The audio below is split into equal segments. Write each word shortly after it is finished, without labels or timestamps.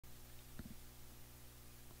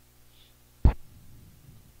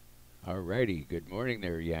Alrighty, good morning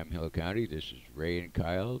there, Yamhill County. This is Ray and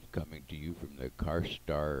Kyle coming to you from the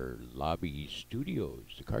CarStar Lobby Studios.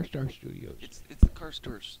 The CarStar Studios. It's the Car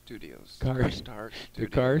Store Studios. Car, Star the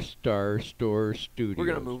Studios. CarStar Store Studios. We're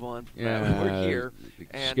gonna move on from Yeah, that. We're here,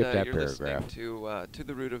 and skip that you're paragraph. listening to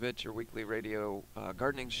the Root of It, your weekly radio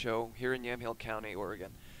gardening show here in Yamhill County,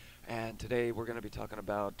 Oregon. And today we're going to be talking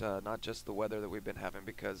about not just the weather that we've been having,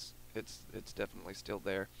 because it's definitely still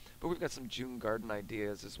there, but we've got some June garden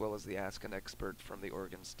ideas, as well as the Ask an Expert from the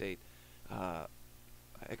Oregon State uh,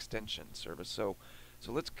 Extension Service. So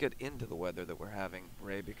let's get into the weather that we're having,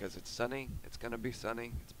 Ray, because it's sunny. It's going to be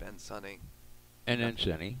sunny. It's been sunny. And then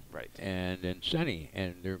sunny. Right. And then sunny.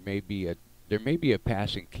 And there may be a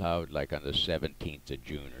passing cloud like on the 17th of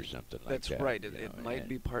June or something like That's that. right. you know, It might and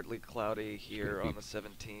be partly cloudy here gonna on be the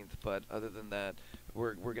 17th, but other than that,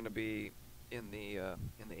 we're going to be in the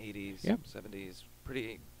 80s, Yep. 70s,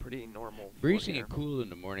 pretty normal. for breezy here. and cool in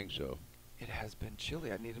the morning, so It has been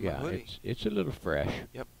chilly. I needed my yeah, hoodie. it's a little fresh.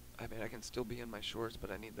 Yep. I mean, I can still be in my shorts,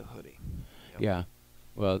 but I need the hoodie. Yep. Yeah.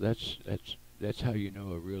 Well, that's how you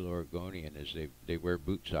know a real Oregonian is they wear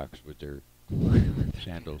boot socks with their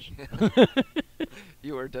sandals.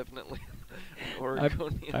 You are definitely an I'm,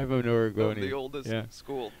 Oregonian I'm an of Oregonian. the oldest Yeah.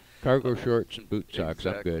 school. Cargo shorts and boot socks.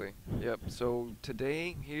 Exactly. I'm good. Yep. So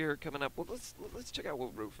today here coming up, well, let's check out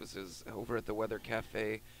what Rufus is over at the Weather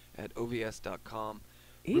Cafe at ovs.com.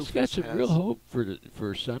 He's got Rufus some real has- hope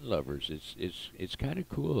for sun lovers. It's kind of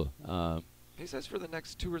cool. He says for the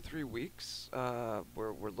next 2 or 3 weeks,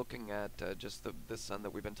 we're looking at just the sun that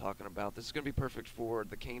we've been talking about. This is going to be perfect for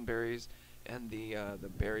the caneberries and the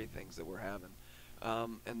berry things that we're having.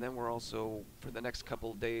 And then we're also, for the next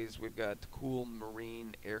couple of days, we've got cool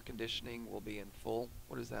marine air conditioning will be in full.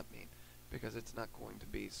 What does that mean? Because it's not going to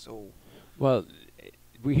be so. Well,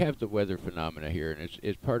 we have the weather phenomena here, and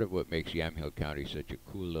it's part of what makes Yamhill County such a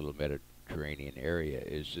cool little Mediterranean area.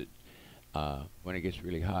 Is that when it gets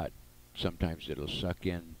really hot, sometimes it'll suck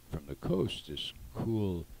in from the coast this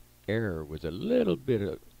cool air with a little bit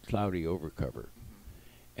of cloudy overcover,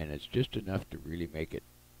 and it's just enough to really make it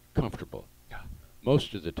comfortable Yeah.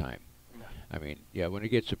 most of the time. Yeah. I mean, yeah, when it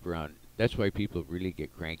gets up around, that's why people really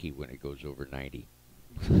get cranky when it goes over 90,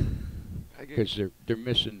 I get. because they're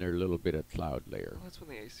missing their little bit of cloud layer. Well, that's when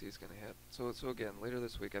the AC is going to hit. So again, later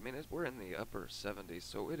this week. I mean, we're in the upper 70s,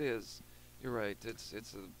 so it is. You're right. It's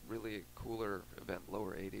a really cooler event,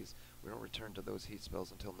 lower 80s. We don't return to those heat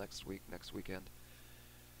spells until next weekend,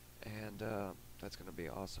 and that's going to be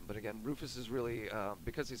awesome. But again, Rufus is really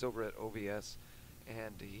because he's over at OVS,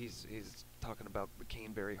 and he's talking about the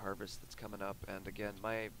caneberry harvest that's coming up. And again,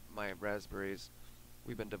 my raspberries,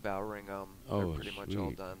 we've been devouring them. Oh, They're pretty much all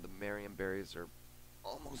sweet. done. The Marion berries are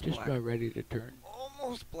almost Just black. about ready to turn.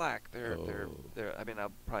 Almost black. They're Oh. I mean,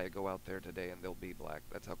 I'll probably go out there today and they'll be black.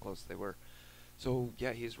 That's how close they were. So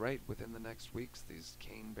yeah, he's right. Within the next weeks, these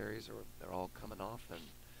caneberries they're all coming off, and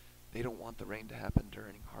they don't want the rain to happen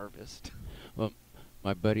during harvest. Well,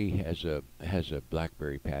 my buddy has a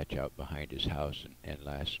blackberry patch out behind his house, and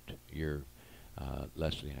last year,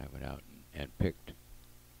 Leslie and I went out and picked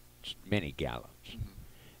many gallons,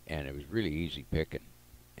 and it was really easy picking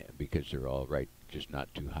because they're all right, just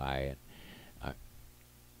not too high, and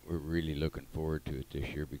we're really looking forward to it this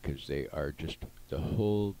year because they are just the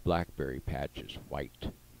whole blackberry patch is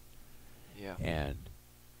white, Yeah, and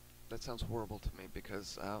that sounds horrible to me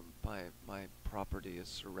because my property is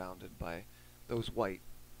surrounded by those white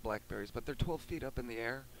blackberries, but they're 12 feet up in the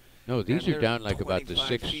air. no, these and are they're down like about the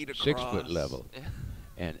 25 feet 6 foot across. level. Yeah.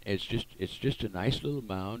 And it's just a nice little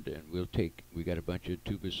mound, and we got a bunch of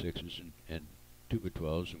 2x6s and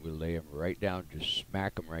 2x12s, and we'll lay them right down, just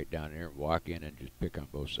smack them right down there, and walk in and just pick on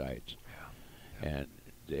both sides. Yeah. And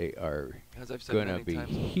they are As I've said gonna many be times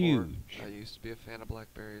before, huge. I used to be a fan of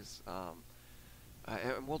blackberries.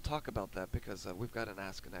 And we'll talk about that because we've got an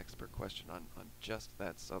Ask an Expert question on just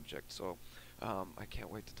that subject. So I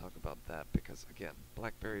can't wait to talk about that because, again,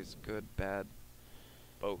 blackberries, good, bad,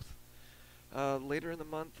 both. Later in the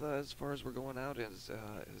month, as far as we're going out,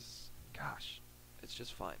 gosh, it's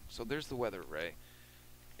just fine. So there's the weather, Ray.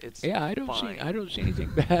 It's Yeah, fine. I don't see anything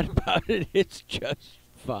bad about it. It's just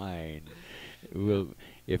fine.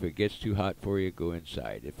 If it gets too hot for you, go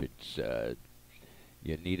inside. If it's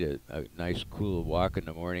you need a nice cool walk in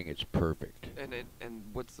the morning, it's perfect. And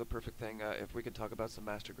what's the perfect thing? If we could talk about some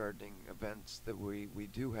master gardening events that we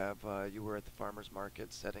do have. You were at the farmers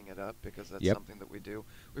market setting it up because that's Yep. something that we do.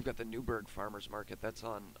 We've got the Newburgh Farmers Market. That's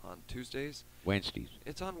on Tuesdays. Wednesdays.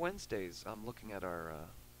 It's on Wednesdays. I'm looking at our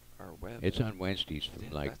web. It's on Wednesdays from Yeah,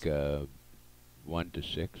 like that's- 1 to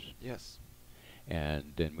 6. Yes.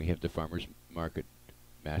 And then we have the farmers market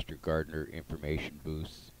master gardener information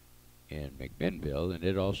booth in McMinnville, and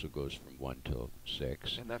it also goes from 1 till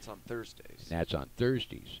 6. And that's on Thursdays. And that's on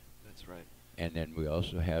Thursdays. That's right. And then we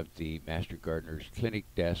also have the Master Gardener's Clinic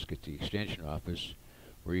desk at the Extension office,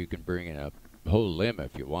 where you can bring in a whole limb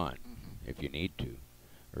if you want, if you need to,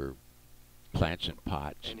 or plants and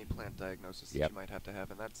pots. Any plant diagnosis that you might have to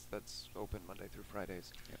have, and that's open Monday through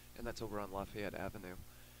Fridays, and that's over on Lafayette Avenue.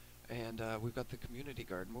 And we've got the community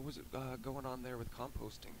garden. What was it going on there with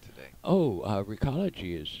composting today? Oh,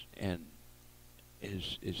 Recology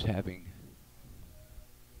is having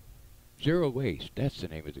Zero Waste. That's the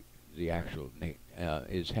name of the actual name.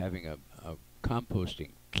 Is having a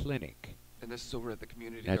composting clinic. And this is over at the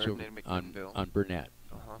community That's garden over in McMinnville. on Burnett.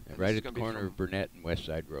 Right at the corner of Burnett and West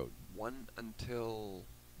Side Road. 1 until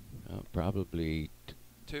probably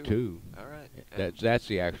 2. 2. All right. That's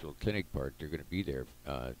the actual clinic part. They're going to be there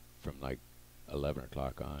from like 11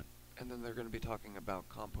 o'clock on. And then they're going to be talking about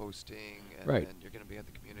composting, and right. then you're going to be at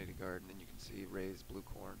the community garden, and you can see Ray's blue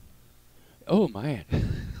corn. Oh man,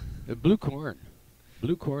 the blue corn.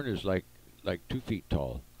 Blue corn is like 2 feet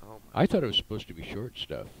tall. Oh I thought it was supposed to be short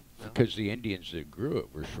stuff because the Indians that grew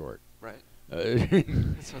it were short. Right. So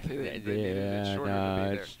they needed it shorter to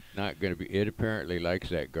be there. It's not going to be. It apparently likes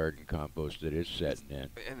that garden compost that it's setting in.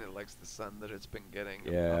 And it likes the sun that it's been getting.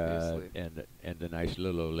 Yeah, obviously. and the nice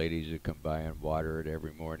little old ladies that come by and water it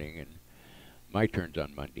every morning. And my turn's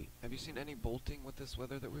on Monday. Have you seen any bolting with this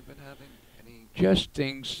weather that we've been having? Just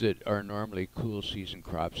things that are normally cool season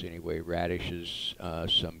crops anyway. Radishes,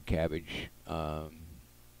 some cabbage,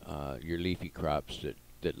 your leafy crops that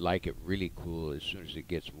like it really cool. As soon as it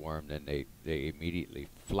gets warm, then they immediately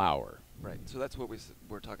flower. Right. So that's what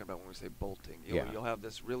we're talking about when we say bolting. You'll have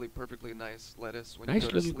this really perfectly nice lettuce when nice you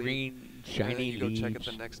go little to sleep, green, shiny and then you leaves. go check it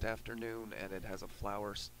the next afternoon, and it has a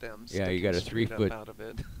flower stem. Yeah, you got a 3-foot out of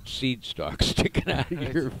it. seed stalk sticking out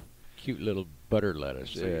of your cute little butter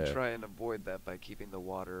lettuce. So you try and avoid that by keeping the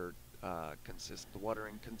water the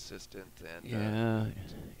watering consistent. And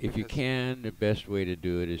if you can, the best way to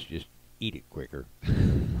do it is just eat it quicker.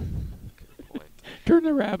 Good point. Turn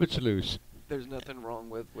the rabbits loose. There's nothing wrong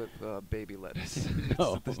with baby lettuce.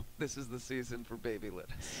 No. This is the season for baby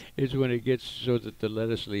lettuce. It's when it gets so that the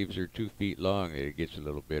lettuce leaves are 2 feet long that it gets a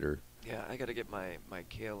little bitter. Yeah, I got to get my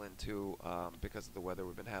kale in too because of the weather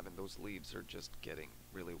we've been having. Those leaves are just getting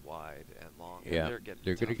really wide and long. Yeah, and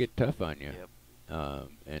they're going to get tough on you. Yep.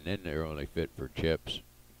 And then they're only fit for chips.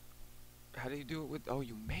 How do you do it with? Oh,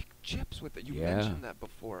 you make chips with it. You mentioned that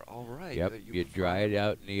before. All right. Yep. You dry it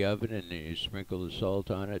out in the oven and then you sprinkle the salt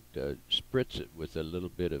on it. Spritz it with a little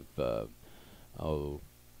bit of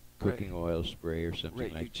cooking oil spray or something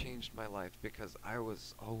like that. You changed my life because I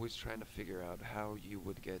was always trying to figure out how you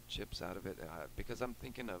would get chips out of it because I'm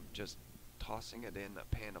thinking of just tossing it in a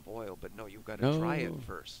pan of oil, but no, you've got to dry it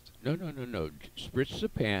first. No. Spritz the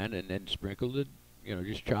pan and then sprinkle the,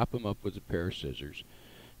 just chop them up with a pair of scissors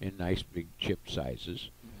in nice big chip sizes,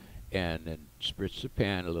 and then spritz the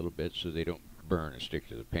pan a little bit so they don't burn and stick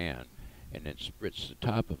to the pan, and then spritz the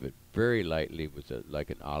top of it very lightly with like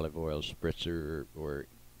an olive oil spritzer, or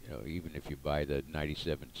even if you buy the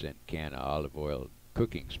 97-cent can of olive oil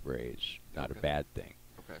cooking spray, it's not a bad thing.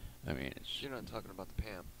 Okay. I mean, it's... You're not talking about the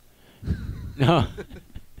Pam. No.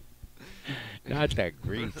 Not that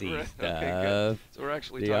greasy right, stuff. Okay, good. So we're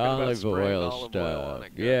actually the talking olive about spraying oil olive stuff. oil on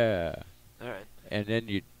it. Good. Yeah. All right. And then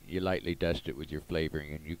you lightly dust it with your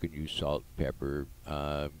flavoring, and you can use salt, pepper,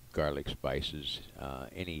 garlic spices,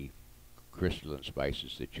 any crystalline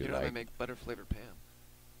spices that you like. They make butter flavored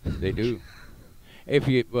Pam. They do. If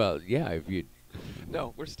you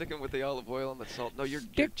No, we're sticking with the olive oil and the salt. No, you're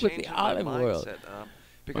Stick changing with the olive my oil. mindset,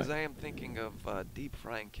 because I am thinking of deep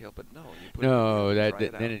frying kale, but no, you put no, it in and that dry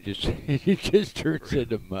it then out. it just it just turns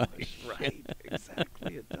into mush. Right,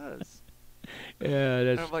 exactly, it does. Yeah, And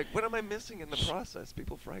that's I'm like, what am I missing in the process?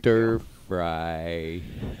 People fry stir kale. fry.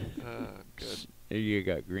 Good. You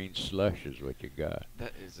got green slush is what you got.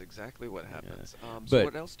 That is exactly what happens. So But-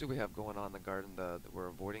 what else do we have going on in the garden? We're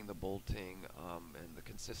avoiding the bolting and the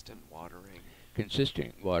consistent watering.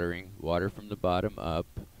 Consistent watering, water from the bottom up.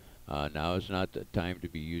 Now is not the time to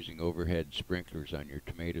be using overhead sprinklers on your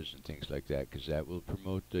tomatoes and things like that, because that will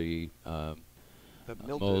promote the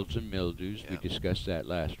Mildew. molds and mildews. We Yeah. discussed that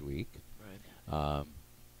last week. Right.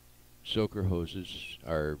 Soaker hoses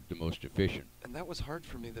are the most efficient. And that was hard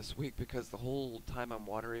for me this week because the whole time I'm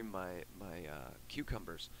watering my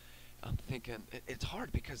cucumbers, I'm thinking it's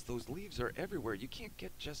hard because those leaves are everywhere. You can't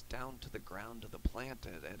get just down to the ground of the plant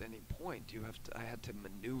at any point. I had to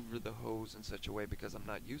maneuver the hose in such a way, because I'm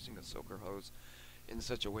not using a soaker hose, in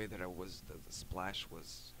such a way that the splash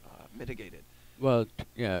was mitigated. Well,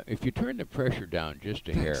 yeah, if you turn the pressure down just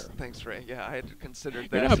a hair, Thanks, Ray. Yeah, I had considered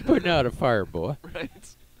you're that. not putting out a fire, boy.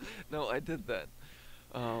 Right. No, I did that.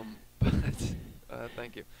 But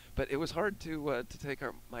thank you. But it was hard to take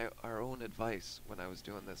our own advice when I was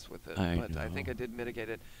doing this with it. I But I think know. I did mitigate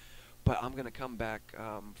it. But I'm gonna come back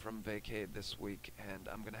from vacay this week, and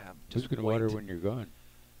I'm gonna have Who's just going to wait. water when you're gone?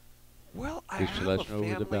 Well, I Is have a Celeste know where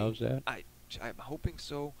the family. valve's at? I'm hoping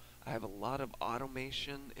so. I have a lot of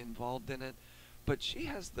automation involved in it, but she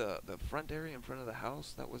has the front area in front of the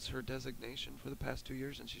house. That was her designation for the past 2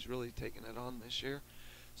 years, and she's really taken it on this year.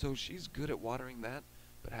 So she's good at watering that.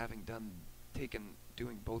 But having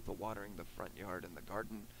doing both the watering the front yard and the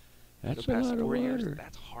garden for the That's a past lot of 4 years, water.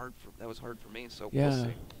 that was hard for me. So we'll Yeah.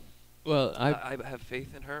 see. Well, I have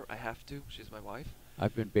faith in her. I have to. She's my wife.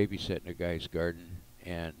 I've been babysitting a guy's garden,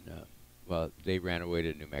 and well, they ran away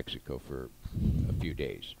to New Mexico for a few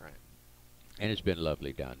days, Right. and it's been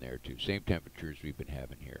lovely down there too. Same temperatures we've been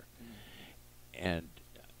having here. And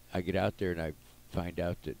I get out there and I find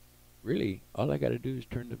out that really all I got to do is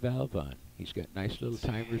turn the valve on. He's got nice little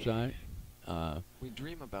timers on it. We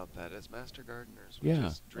dream about that as master gardeners. We Yeah,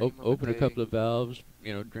 just dream of open a day. couple of valves,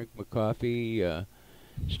 drink my coffee,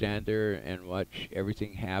 stand there and watch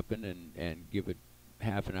everything happen, and give it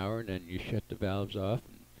half an hour, and then you shut the valves off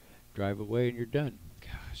and drive away, and you're done.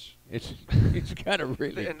 Gosh. It's it's got a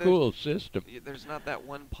really And cool system. There's not that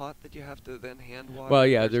one pot that you have to then hand water. Well,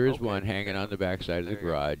 yeah, There's- there is okay, one hanging okay. on the back side of the There you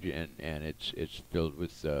go. garage, and it's filled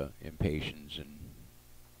with impatiens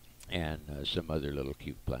and some other little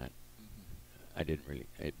cute plant. Mhm. I didn't really,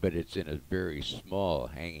 but it's in a very small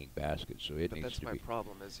hanging basket, so it But needs that's to my be.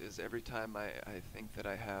 problem is every time I think that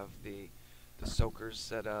I have the soakers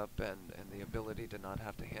set up and the ability to not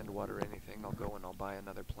have to hand water anything, I'll go and I'll buy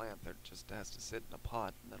another plant that just has to sit in a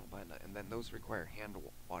pot, and then I'll buy and then those require hand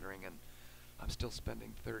watering, and I'm still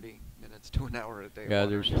spending 30 minutes to an hour a day Yeah,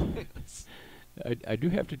 watering. It's- I do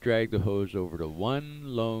have to drag the hose over to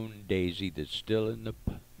one lone daisy that's still in the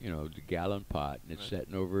gallon pot, and it's Right.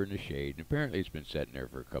 sitting over in the shade. And apparently, it's been sitting there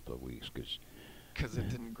for a couple of weeks because, 'Cause it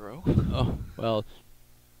didn't grow. oh well,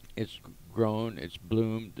 it's grown, it's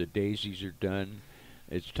bloomed, the daisies are done.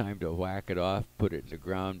 It's time to whack it off, put it in the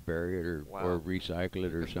ground, bury it, or Wow. recycle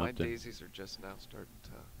it or Because my something. daisies are just now starting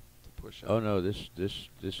to push up. Oh no, this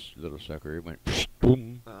little sucker, it went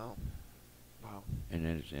boom, Oh, wow. and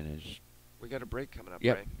it's We got a break coming up,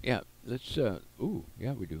 Yep, Ray. yeah. Let's yeah,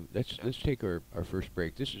 we do. Let's take our first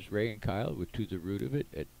break. This is Ray and Kyle with To the Root of It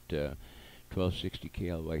at 1260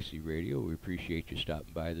 KLYC Radio. We appreciate you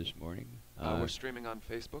stopping by this morning. We're streaming on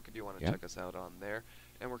Facebook if you want to yeah. check us out on there.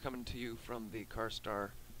 And we're coming to you from the CarStar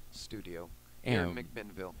studio here in And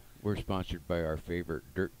McMinnville, we're sponsored by our favorite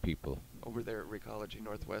dirt people. over there at Recology,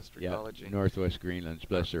 Northwest Yeah, Recology. Northwest Greenlands.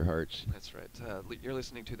 Bless their hearts. That's right. You're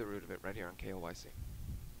listening to The Root of It right here on KOYC.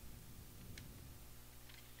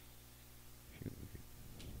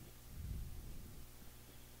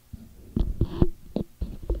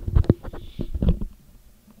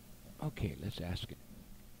 Okay, let's ask it.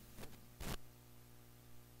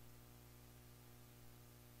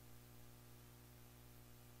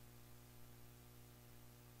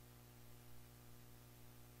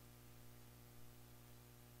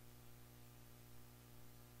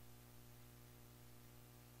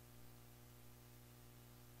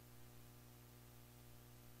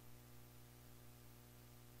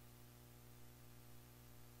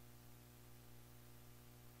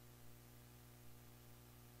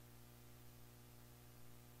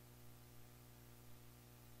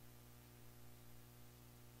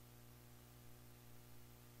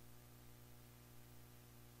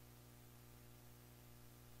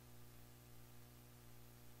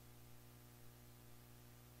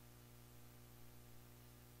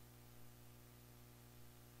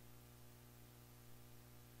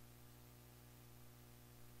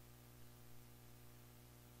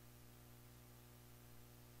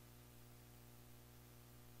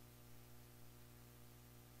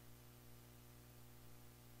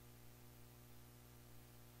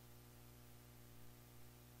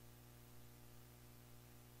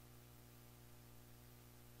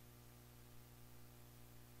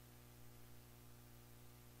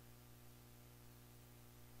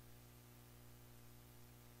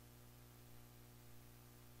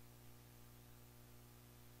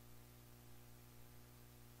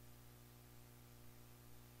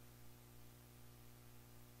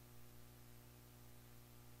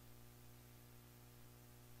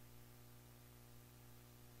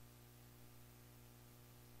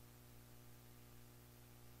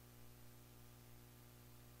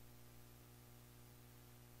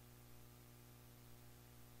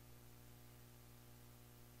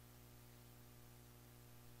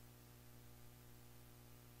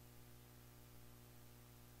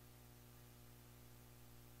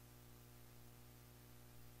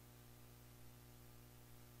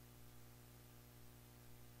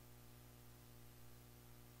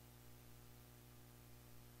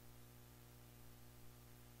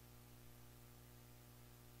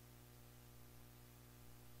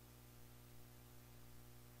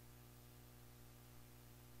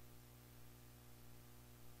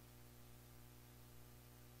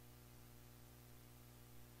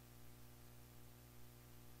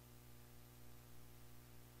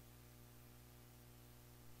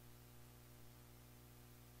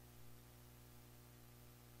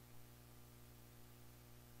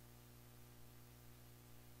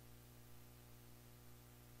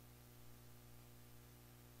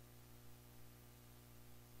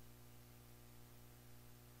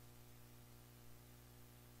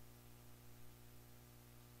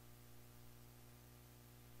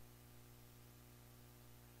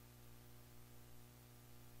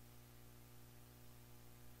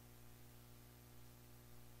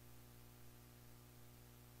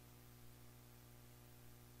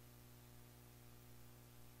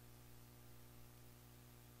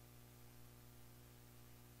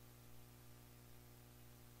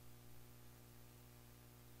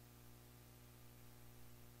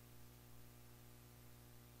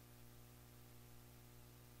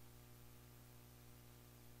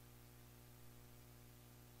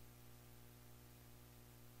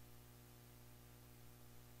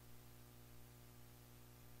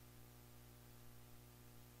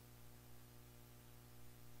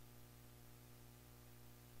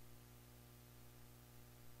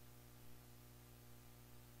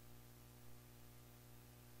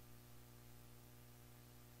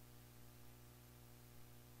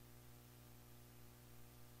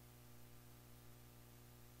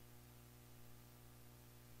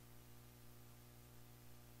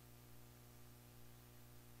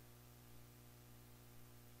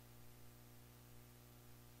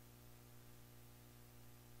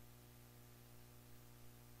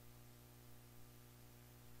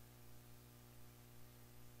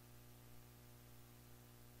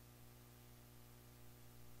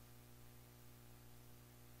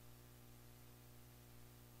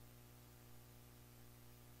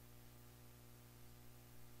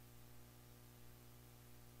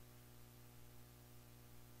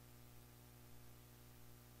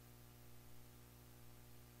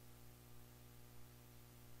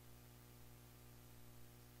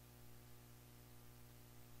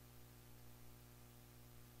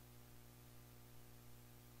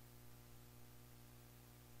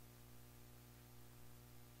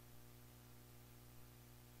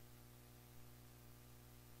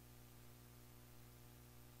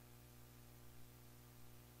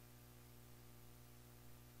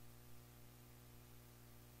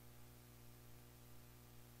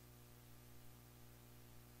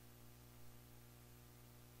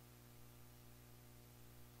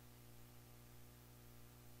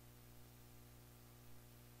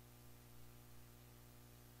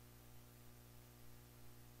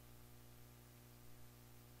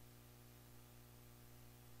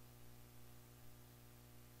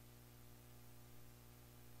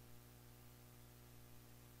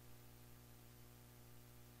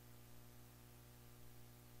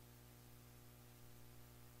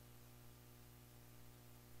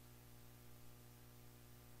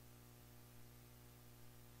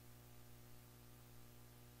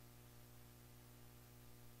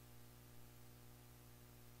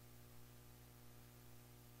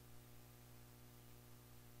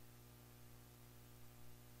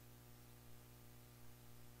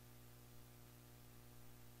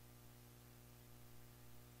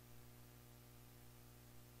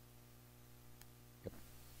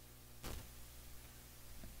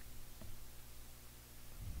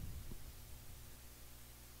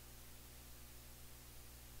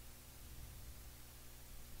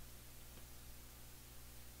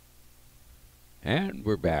 And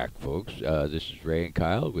we're back, folks. This is Ray and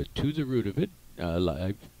Kyle with To the Root of It,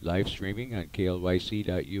 live streaming on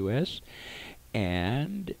KLYC.us.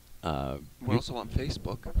 And We're also on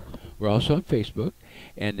Facebook. we're also on Facebook.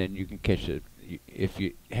 And then you can catch it. If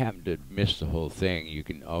you happen to miss the whole thing, you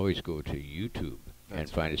can always go to YouTube and That's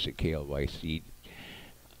find us at KLYC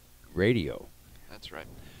Radio. That's right.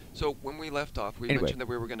 So when we left off, we Anyway. mentioned that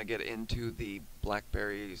we were going to get into the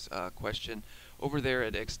BlackBerries question over there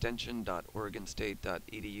at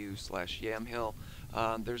extension.oregonstate.edu/Yamhill.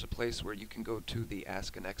 There's a place where you can go to the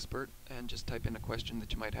Ask an Expert and just type in a question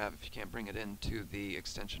that you might have if you can't bring it into the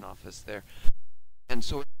extension office there. And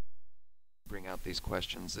so bring out these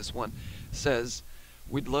questions. This one says,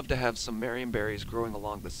 we'd love to have some marionberries growing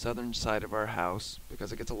along the southern side of our house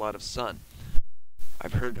because it gets a lot of sun.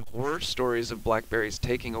 I've heard horror stories of blackberries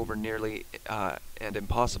taking over nearly and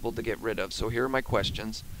impossible to get rid of. So here are my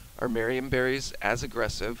questions. Are marionberries as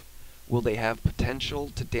aggressive? Will they have potential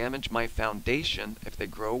to damage my foundation if they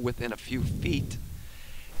grow within a few feet?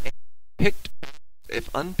 And if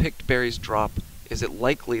unpicked berries drop, is it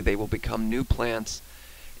likely they will become new plants?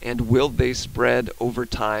 And will they spread over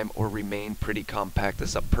time or remain pretty compact? This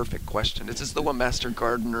is a perfect question. This is the one Master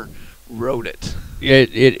Gardener wrote it. Yeah,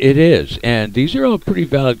 it is. And these are all pretty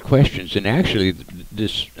valid questions. And actually,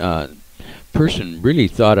 this person really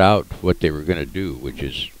thought out what they were going to do, which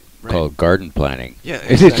is called garden planning. Yeah,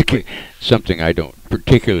 exactly. It's something I don't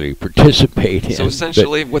particularly participate in. So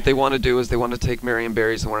essentially what they want to do is they want to take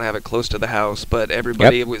marionberries and want to have it close to the house, but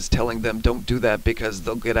everybody was telling them don't do that because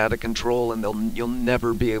they'll get out of control and you'll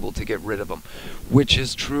never be able to get rid of them, which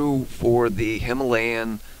is true for the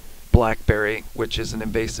Himalayan blackberry, which is an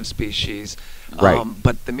invasive species. Right.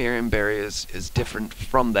 But the marionberry is different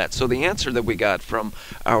from that. So the answer that we got from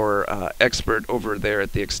our expert over there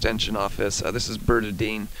at the extension office, this is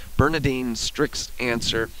Bernadine Strick's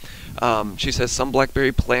answer. She says some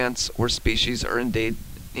blackberry plants or species are indeed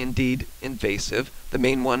invasive. The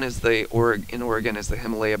main one is in Oregon is the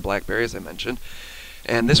Himalaya blackberry, as I mentioned.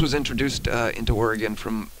 And this was introduced into Oregon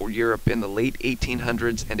from Europe in the late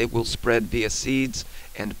 1800s, and it will spread via seeds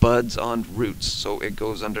and buds on roots. So it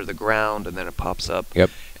goes under the ground and then it pops up. Yep.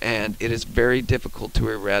 And it is very difficult to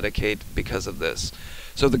eradicate because of this.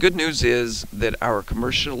 So the good news is that our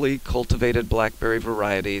commercially cultivated blackberry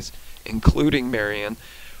varieties, including Marion,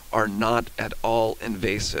 are not at all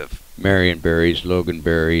invasive. Marionberries,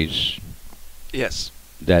 loganberries. Yes.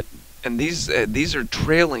 And these are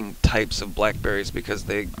trailing types of blackberries because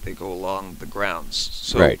they go along the grounds.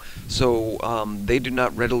 So, right. So they do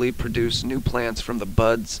not readily produce new plants from the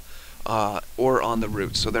buds or on the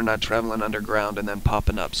roots. So they're not traveling underground and then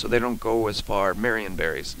popping up. So they don't go as far.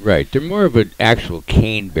 Marionberries. Right. They're more of an actual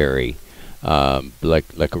caneberry,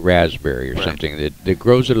 like a raspberry or something that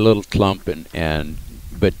grows at a little clump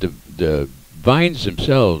but the vines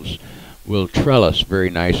themselves will trellis very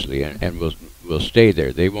nicely and will stay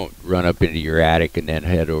there. They won't run up into your attic and then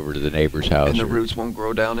head over to the neighbor's house. And the roots won't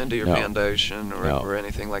grow down into your foundation or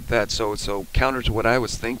anything like that. So counter to what I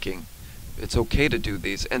was thinking, it's okay to do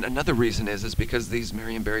these. And another reason is because these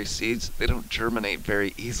marionberry seeds, they don't germinate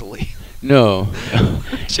very easily. No.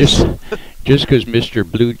 just because Mr.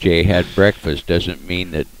 Blue Jay had breakfast doesn't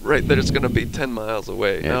mean that... Right, that it's going to be 10 miles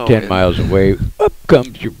away. Yeah, 10 miles away, up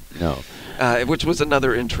comes your... No. Which was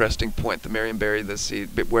another interesting point. The marionberry, the seed,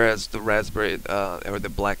 whereas the raspberry or the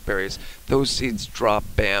blackberries, those seeds drop,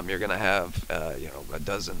 bam, you're going to have a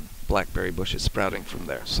dozen blackberry bushes sprouting from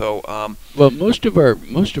there. So well, most of our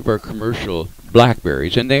commercial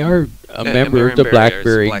blackberries, and they are a member of the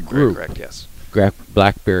blackberry group, correct, yes,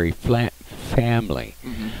 blackberry family,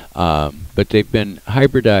 but they've been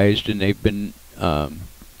hybridized and they've been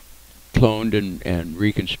cloned and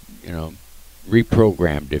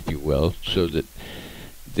reprogrammed, if you will, so that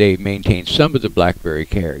they maintain some of the blackberry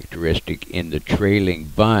characteristic in the trailing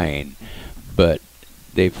vine, but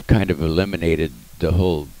they've kind of eliminated the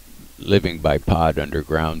whole living by pod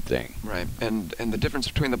underground thing. Right, and the difference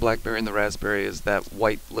between the blackberry and the raspberry is that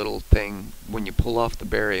white little thing when you pull off the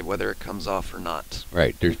berry, whether it comes off or not.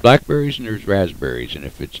 Right, there's blackberries and there's raspberries, and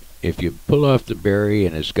if you pull off the berry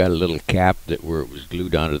and it's got a little cap where it was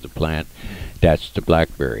glued onto the plant, that's the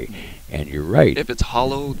blackberry. And you're right. If it's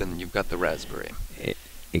hollow, then you've got the raspberry.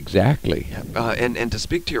 Exactly. And to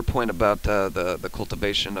speak to your point about the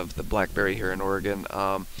cultivation of the blackberry here in Oregon,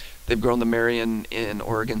 they've grown the Marion in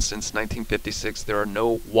Oregon since 1956. There are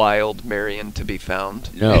no wild Marion to be found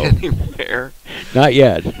anywhere. Not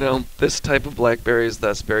yet. No, this type of blackberry is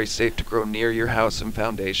thus very safe to grow near your house and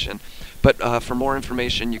foundation. But for more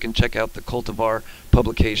information, you can check out the cultivar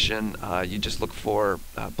publication. You just look for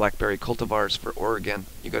blackberry cultivars for Oregon.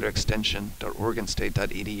 You go to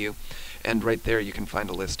extension.oregonstate.edu, and right there you can find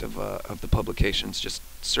a list of the publications. Just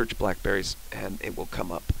search blackberries, and it will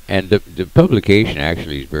come up. And the publication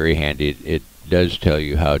actually is very handy. It does tell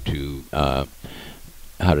you how to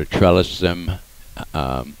trellis them,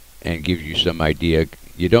 and gives you some idea.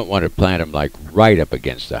 You don't want to plant them like right up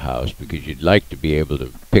against the house, because you'd like to be able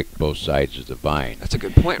to pick both sides of the vine. That's a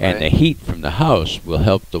good point, and right? the heat from the house will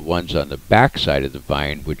help the ones on the back side of the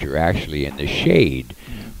vine, which are actually in the shade,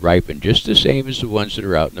 ripen just the same as the ones that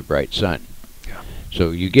are out in the bright sun. Yeah.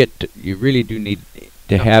 So you really do need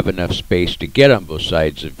to have enough space to get on both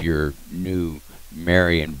sides of your new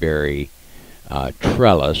Marionberry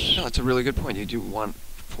trellis. No, that's a really good point. You do want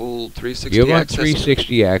full 360 You want access.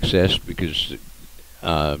 360 access, because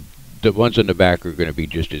the ones on the back are going to be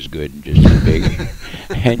just as good and just as big,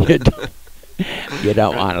 and you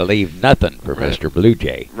don't want to leave nothing for Mr. Blue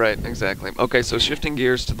Jay. Right, exactly. Okay, so shifting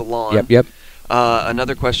gears to the lawn. Yep.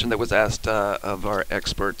 Another question that was asked of our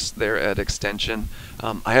experts there at Extension.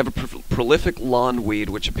 I have a prolific lawn weed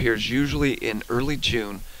which appears usually in early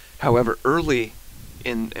June. However, early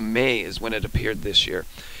in May is when it appeared this year.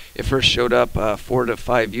 It first showed up 4 to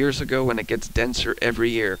 5 years ago, and it gets denser every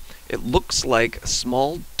year. It looks like a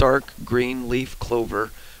small dark green leaf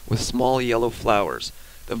clover with small yellow flowers.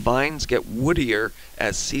 The vines get woodier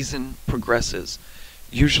as season progresses.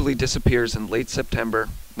 Usually disappears in late September.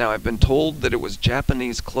 Now, I've been told that it was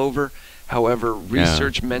Japanese clover. However,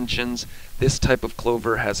 research mentions this type of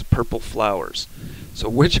clover has purple flowers. So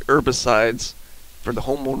which herbicides for the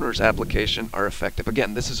homeowner's application are effective?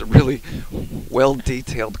 Again, this is a really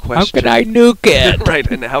well-detailed question. How can I nuke it? Right,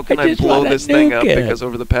 and how can I just blow wanna this thing nuke up? it. Because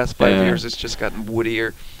over the past 5 Yeah. years, it's just gotten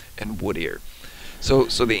woodier and woodier. So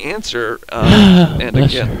the answer, and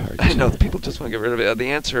Bless again, her heart. I know people just want to get rid of it.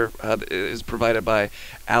 The answer is provided by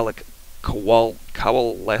Alec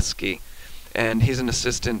Kowaleski, and he's an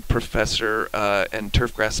assistant professor and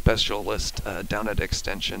turfgrass specialist down at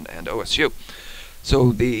Extension and OSU.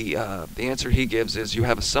 So the answer he gives is you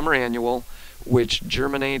have a summer annual which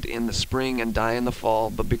germinate in the spring and die in the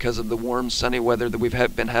fall, but because of the warm, sunny weather that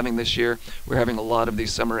we've been having this year, we're having a lot of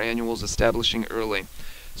these summer annuals establishing early.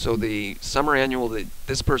 So the summer annual that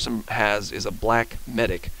this person has is a black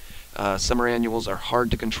medic. Summer annuals are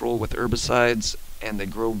hard to control with herbicides, and they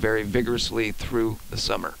grow very vigorously through the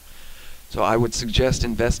summer. So I would suggest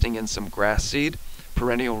investing in some grass seed,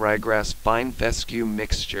 perennial ryegrass fine fescue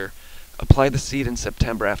mixture. Apply the seed in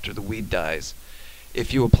September after the weed dies.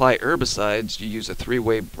 If you apply herbicides, you use a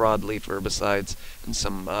 3-way broadleaf herbicides, and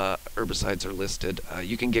some herbicides are listed.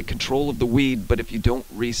 You can get control of the weed, but if you don't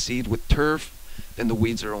reseed with turf, then the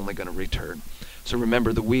weeds are only going to return. So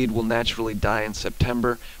remember, the weed will naturally die in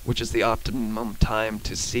September, which is the optimum time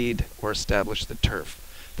to seed or establish the turf.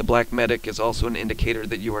 The black medic is also an indicator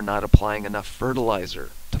that you are not applying enough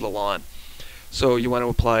fertilizer to the lawn. So you want to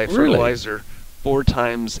apply fertilizer 4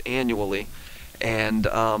 times annually, and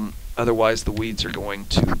otherwise the weeds are going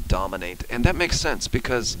to dominate. And that makes sense,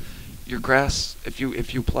 because your grass, if you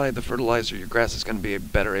apply the fertilizer, your grass is going to be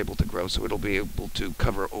better able to grow, so it'll be able to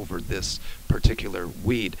cover over this particular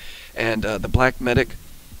weed. And the black medic,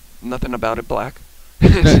 nothing about it black.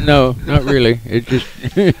 No, not really. It just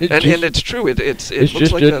and it's true. It it's looks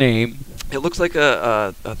just like a name. It looks like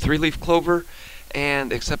a 3-leaf clover,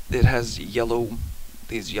 and except it has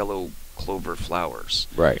these yellow clover flowers.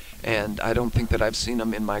 Right. And I don't think that I've seen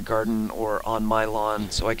them in my garden or on my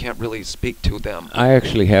lawn, so I can't really speak to them. I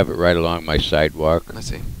actually have it right along my sidewalk, I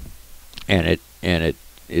see. and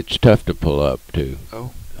it's tough to pull up too.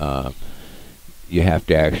 Oh. You have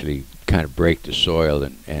to actually kind of break the soil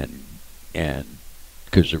and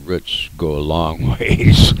because the roots go a long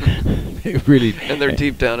ways. They really. And they're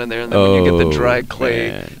deep down in there, and then when you get the dry Oh,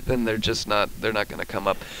 clay, man. then they're not going to come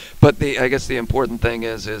up. But I guess the important thing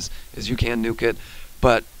is you can nuke it,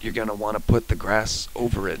 but you're going to want to put the grass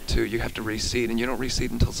over it too. You have to reseed, and you don't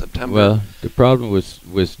reseed until September. Well, the problem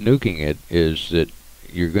with nuking it is that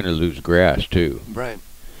you're going to lose grass too. Right.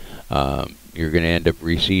 You're going to end up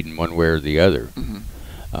reseeding one way or the other,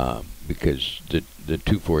 because the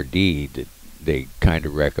 2,4-D that they kind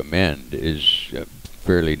of recommend is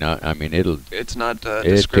fairly not. I mean, It's not it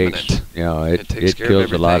discriminate. takes, it takes care of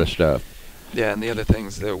kills a lot of everything. stuff. Yeah, and the other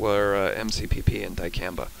things that were MCPP and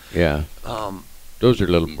dicamba. Yeah, those are a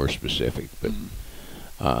little more specific, but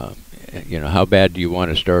how bad do you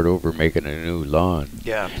want to start over making a new lawn?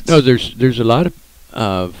 Yeah. No, there's a lot of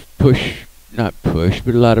not push,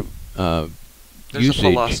 but a lot of There's usage.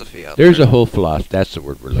 a philosophy out There's there. a whole philosophy. That's the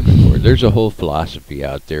word we're looking for. There's a whole philosophy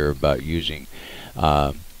out there about using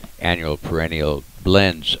annual perennial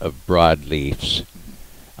blends of broadleafs,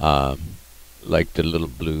 um, like the little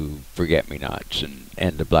blue forget-me-nots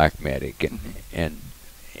and the black medic, and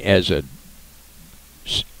as a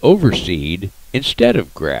overseed instead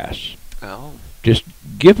of grass. Oh. Just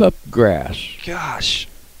give up grass. Gosh,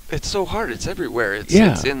 it's so hard. It's everywhere.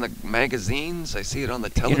 Yeah. It's in the magazines. I see it on the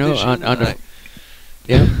You television. know,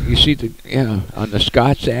 yeah, you see on the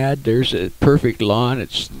Scott's ad, there's a perfect lawn.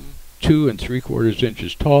 It's 2 3/4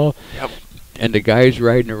 inches tall. Yep. And the guy's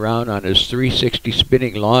riding around on his 360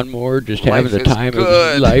 spinning lawnmower, just Life having the is time of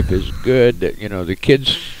good. his life. Is good. The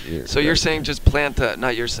kids. So you're saying just plant,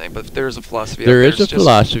 not you're saying, but there's a philosophy. There out is a it's just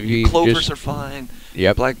philosophy. Clovers are fine.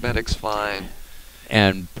 Yep. Black medic's fine.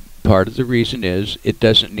 And part of the reason is it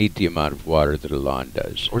doesn't need the amount of water that a lawn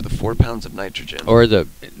does. Or the 4 pounds of nitrogen. Or the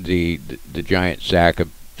giant sack of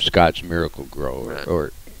Scott's Miracle Grow. Right.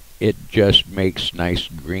 Or it just makes nice,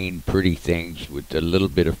 green, pretty things with a little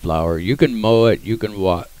bit of flower. You can mow it. You can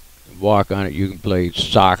walk on it. You can play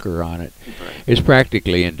soccer on it. Right. It's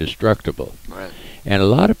practically indestructible. Right. And a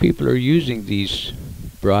lot of people are using these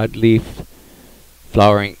broadleaf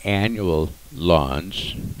flowering annual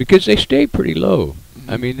lawns because they stay pretty low.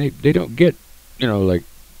 I mean, they don't get, like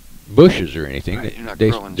bushes or anything. Right, you're not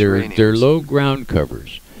They're growing geraniums. low ground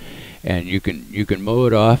covers, and you can mow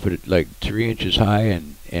it off at like 3 inches high,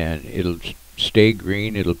 and it'll stay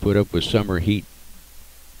green. It'll put up with summer heat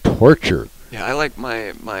torture. Yeah, I like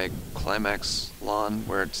my Climax lawn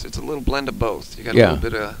where it's a little blend of both. You got Yeah. a little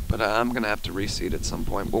bit of, but I'm gonna have to reseed at some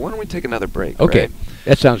point. But why don't we take another break? Okay, Ray?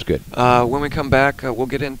 that sounds good. When we come back, we'll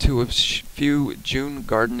get into a few June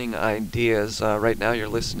gardening ideas. Right now, you're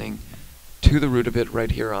listening to The Root of It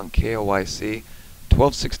right here on KLYC,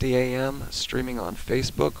 1260 AM, streaming on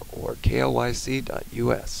Facebook or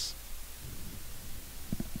KLYC.us.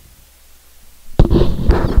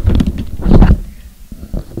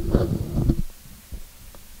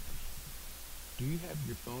 Do you have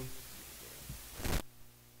your phone?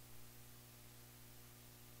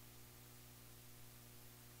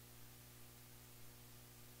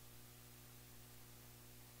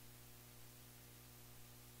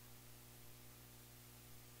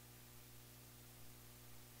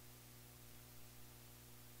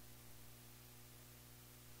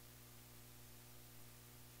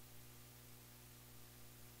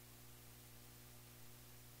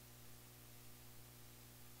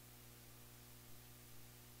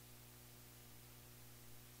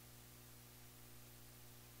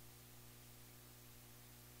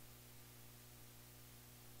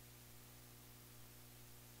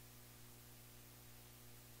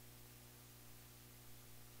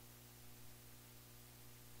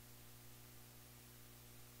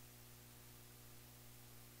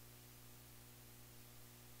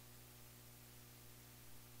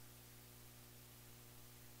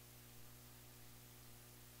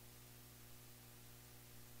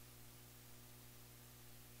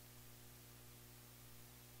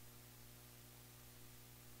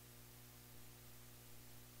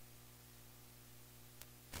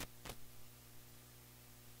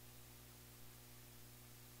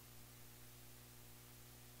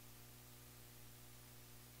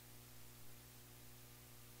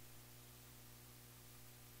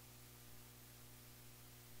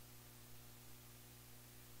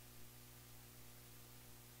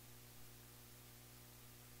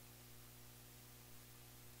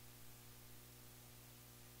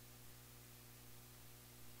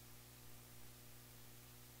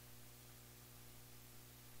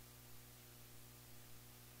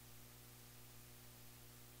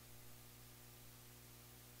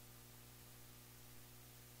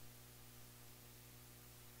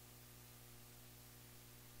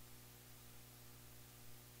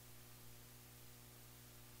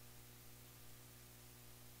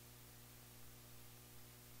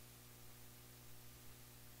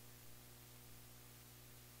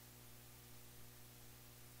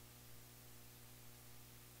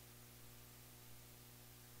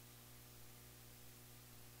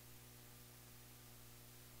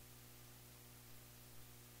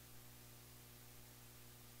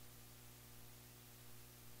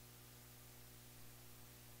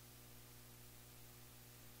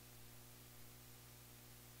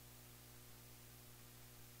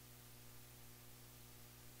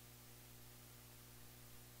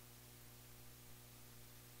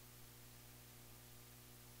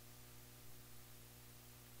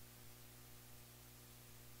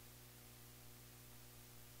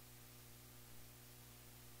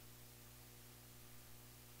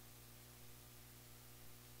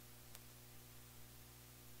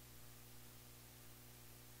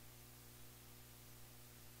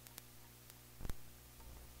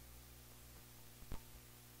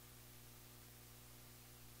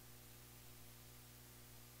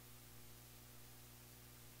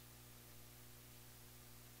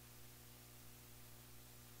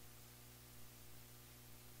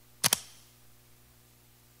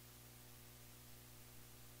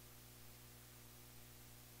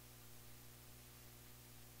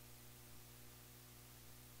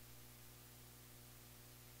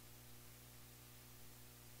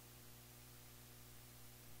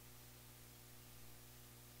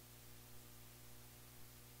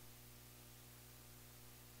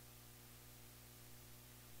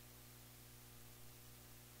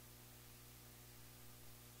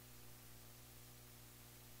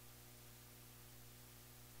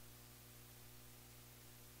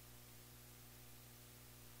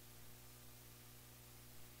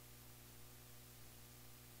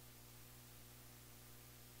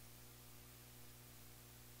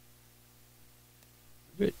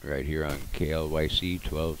 it right here on KLYC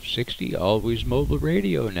 1260, always mobile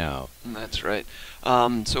radio now. That's right.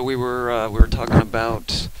 So we were talking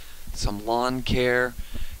about some lawn care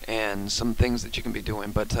and some things that you can be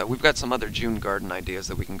doing, but we've got some other June garden ideas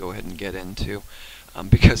that we can go ahead and get into,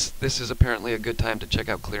 because this is apparently a good time to check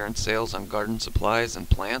out clearance sales on garden supplies and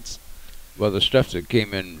plants. Well, the stuff that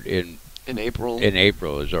came in April. In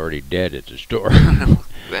April is already dead at the store.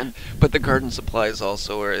 But the garden supplies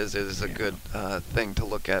also is a good thing to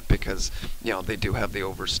look at, because they do have the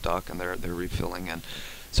overstock and they're refilling. And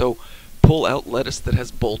so pull out lettuce that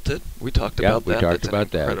has bolted. We talked about that. That's an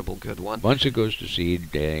incredible good one. Once it goes to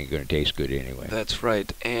seed, it ain't going to taste good anyway. That's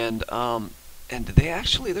right. And they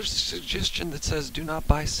actually, there's a suggestion that says do not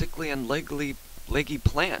buy sickly and leggy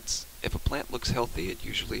plants. If a plant looks healthy, it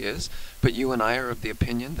usually is. But you and I are of the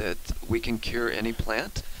opinion that we can cure any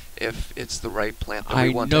plant if it's the right plant that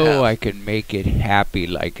we want to have. I know I can make it happy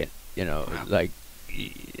like it, like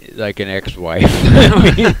an ex-wife.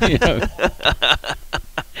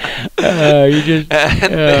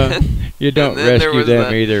 You don't rescue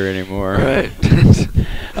them either anymore. Right.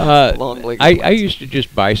 I used to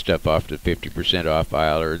just buy stuff off the 50% off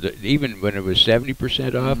aisle, or even when it was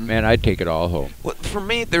 70% off. Man, I'd take it all home. Well, for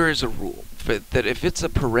me, there is a rule that if it's a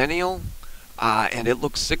perennial and it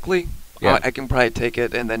looks sickly, I can probably take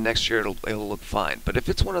it, and then next year it'll look fine. But if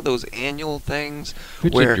it's one of those annual things, if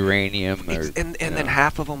it's a geranium, and then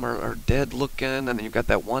half of them are dead looking, and then you've got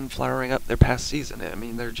that one flowering up, they're past season. I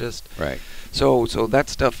mean, they're just right. So that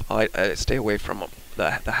stuff I stay away from.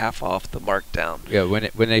 The half off, the markdown. Yeah,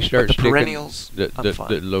 when they start the sticking perennials,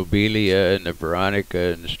 the lobelia and the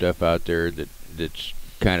veronica and the stuff out there that's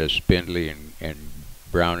kind of spindly and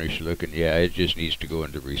brownish looking, it just needs to go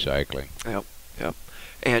into recycling. Yep.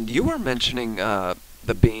 And you were mentioning the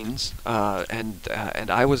beans, and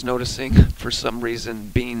I was noticing for some reason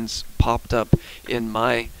beans popped up in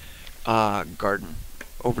my garden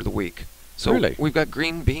over the week. So really? We've got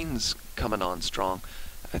green beans coming on strong.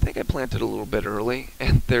 I think I planted a little bit early,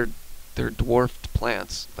 and they're dwarfed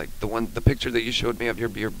plants. Like the picture that you showed me of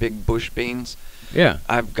your big bush beans. Yeah.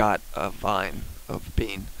 I've got a vine of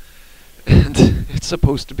bean, and it's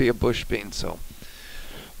supposed to be a bush bean. So.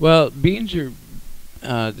 Well, beans are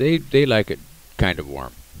they like it kind of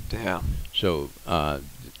warm. Yeah. So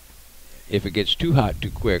if it gets too hot too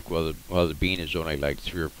quick, while the bean is only like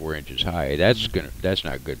 3 or 4 inches high, that's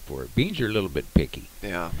not good for it. Beans are a little bit picky.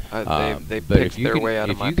 Yeah, they pick their way out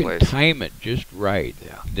of my place. If you can time it just right,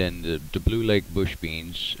 then the Blue Lake bush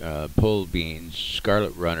beans, pole beans,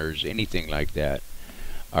 scarlet runners, anything like that,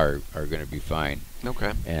 are going to be fine.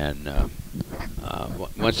 Okay. And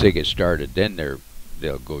once they get started, then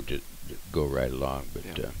they'll go right along. But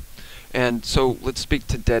and so let's speak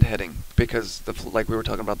to deadheading, because like we were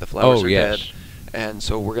talking about, the flowers are dead, and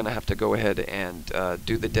so we're going to have to go ahead and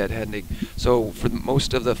do the deadheading. So for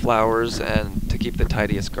most of the flowers, and to keep the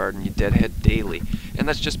tidiest garden, you deadhead daily, and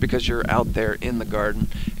that's just because you're out there in the garden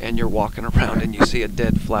and you're walking around and you see a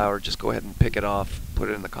dead flower, just go ahead and pick it off, put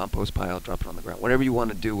it in the compost pile, drop it on the ground, whatever you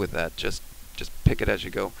want to do with that. Just pick it as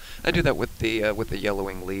you go. I do that with the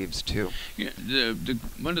yellowing leaves too. Yeah,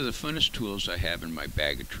 one of the funnest tools I have in my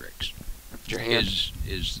bag of tricks is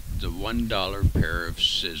the $1 pair of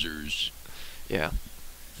scissors. Yeah.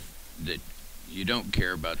 That you don't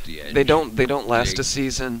care about the edge. They don't last a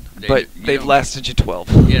season, but they've lasted you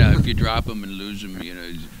 12. If you drop them and lose them,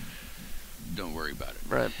 don't worry about it.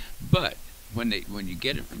 Right. But when you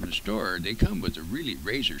get it from the store, they come with a really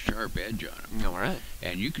razor sharp edge on them. All right.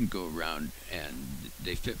 And you can go around, and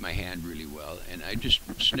they fit my hand really well, and I just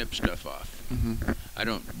snip stuff off. Mm-hmm. I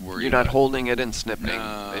don't worry. You're not holding it and snipping. No,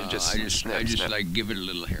 I just like give it a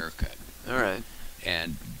little haircut. All right.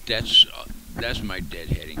 And that's my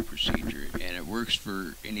deadheading procedure, and it works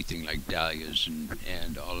for anything like dahlias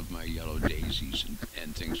and all of my yellow daisies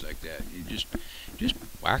and things like that. You just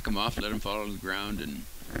whack them off, let them fall to the ground, and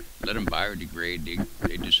let them biodegrade.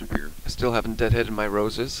 They disappear. I still haven't deadheaded my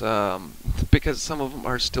roses, because some of them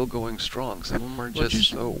are still going strong. Some of them are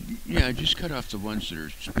just cut off the ones that are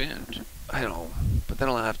spent. I know, but then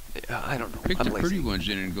I'll have. I don't know. Pick the pretty ones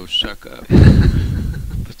in and go suck up.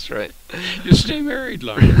 That's right. You'll stay married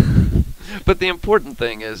longer. But the important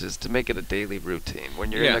thing is to make it a daily routine.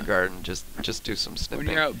 When you're in the garden, just do some snipping.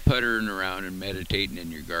 When you're out puttering around and meditating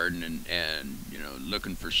in your garden and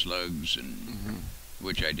looking for slugs and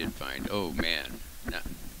which I did find. Oh man, now,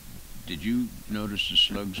 did you notice the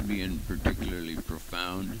slugs being particularly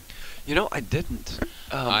profound? I didn't.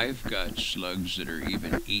 I've got slugs that are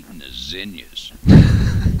even eating the zinnias.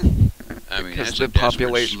 I mean, that's the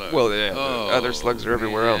population. Slug. Well, other slugs are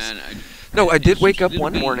everywhere else. I did wake up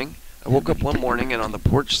one morning. I woke up one morning, and on the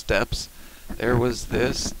porch steps, there was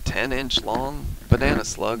this 10-inch long banana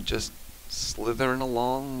slug just slithering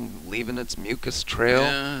along, leaving its mucus trail.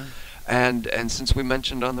 Yeah. And since we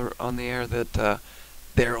mentioned on the air that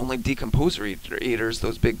they're only decomposer eaters,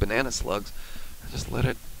 those big banana slugs, just let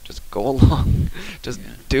it just go along, just Yeah.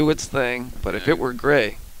 do its thing. But if Yeah. it were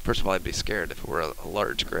gray, first of all, I'd be scared if it were a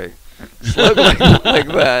large gray slug like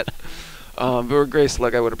that. If it were a gray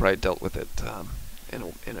slug, I would have probably dealt with it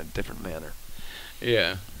in a different manner.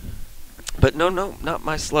 Yeah. But no, not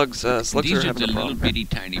my slugs. Slugs These are are having the a little problem. bitty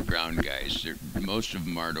tiny brown guys. Most of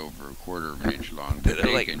them aren't over a quarter of an inch long. But They're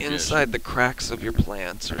they like can inside the cracks of your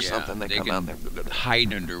plants or Yeah, something. They come can out. They're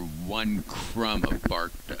hide under one crumb of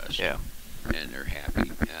bark dust. yeah. And they're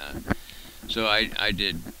happy. So I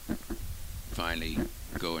did finally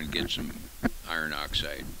go and get some iron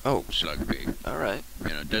oxide Oh, slug bait. all right,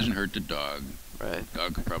 It doesn't hurt the dog. right.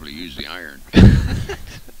 Dog could probably use the iron.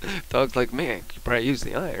 Dogs like me could probably use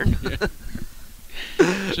the iron.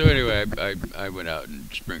 So anyway, I went out and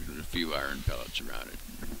sprinkled a few iron pellets around it.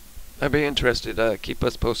 I'd be interested. Keep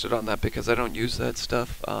us posted on that because I don't use that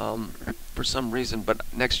stuff for some reason. But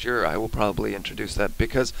next year I will probably introduce that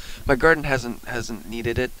because my garden hasn't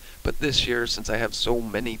needed it. But this year, since I have so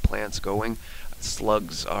many plants going,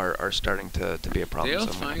 slugs are starting to be a problem. They'll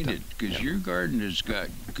so I'm gonna find have it to- because yeah. your garden has got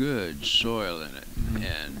good soil in it, Mhm.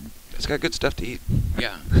 and It's got good stuff to eat.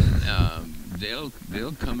 yeah,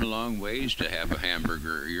 they'll come a long ways to have a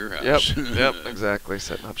hamburger at your Yep, house. yep, exactly.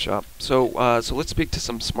 Setting up shop. So let's speak to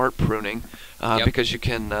some smart pruning Yep. because you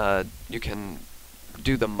can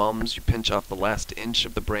do the mums. You pinch off the last inch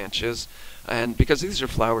of the branches, and because these are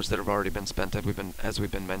flowers that have already been spent, as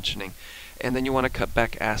we've been mentioning, and then you want to cut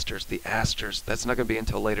back asters. The asters. That's not going to be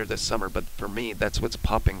until later this summer, but for me, that's what's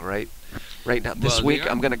popping right now. This Well, they week, are-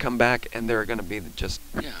 I'm going to come back, and there are going to be just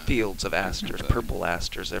Yeah. fields of asters, But- purple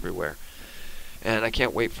asters everywhere, and I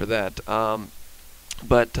can't wait for that.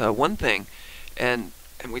 But one thing, and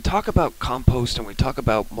we talk about compost and we talk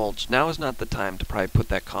about mulch. Now is not the time to probably put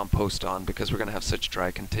that compost on because we're going to have such dry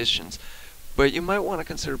conditions. But you might want to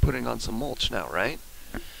consider putting on some mulch now, right?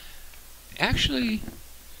 Actually,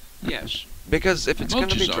 yes. Because if it's going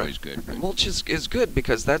Mulch to be is dry, always good. but mulch is good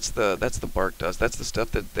because that's the bark dust. That's the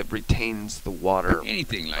stuff that retains the water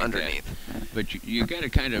anything like underneath. that. But you got to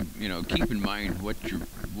kind of keep in mind what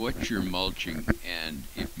you're mulching, and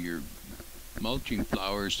if you're mulching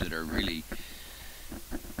flowers that are really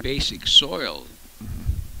basic soil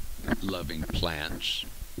loving plants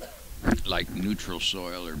like neutral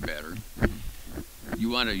soil or better, you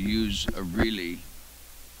want to use a really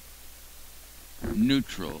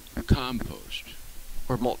neutral compost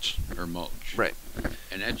Or mulch, or mulch. right?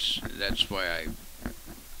 And that's why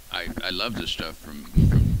I love the stuff from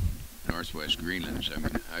Northwest Greenlands. I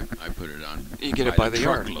mean, I put it on. You get it by the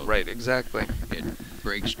yard, truckload. right? Exactly. It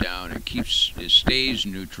breaks down. It stays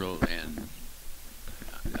neutral, and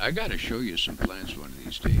I got to show you some plants one of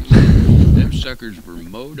these days. Them suckers were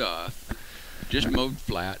mowed off, just mowed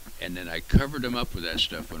flat, and then I covered them up with that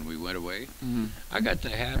stuff when we went away. Mm-hmm. I got the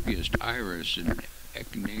happiest iris and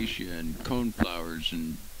echinacea and coneflowers,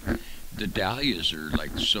 and the dahlias are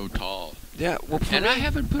like so tall. Yeah. Well, for And me, I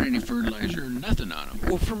haven't put any fertilizer or nothing on them.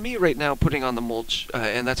 Well, for me right now, putting on the mulch,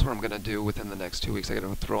 and that's what I'm going to do within the next 2 weeks. I got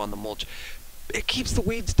to throw on the mulch. It keeps the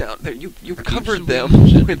weeds down. There, you've covered the them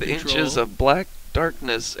weeds under with control. inches of black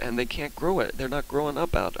darkness, and they can't grow it. They're not growing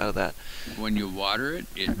up out of that. When you water it,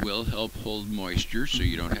 it will help hold moisture, so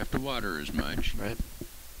you don't have to water as much. Right.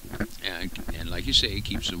 And like you say, it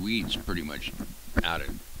keeps the weeds pretty much out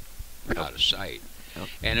of sight. Yep.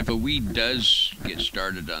 And if a weed does get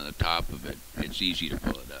started on the top of it, it's easy to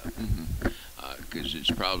pull it up Mm-hmm. because it's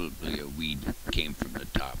probably a weed came from the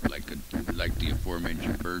top, like the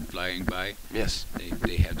aforementioned bird flying by. Yes.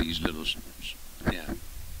 They have these little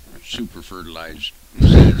super fertilized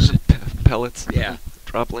seeds. Pellets. Yeah.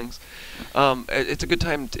 Droplings. It's a good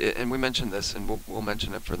time, and we mentioned this, and we'll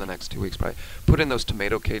mention it for the next 2 weeks probably. Put in those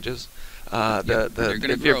tomato cages. They're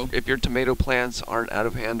gonna grow. If your tomato plants aren't out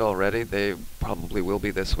of hand already, they probably will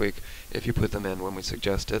be this week if you put them in when we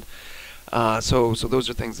suggested. So those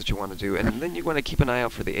are things that you want to do, and then you want to keep an eye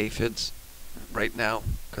out for the aphids right now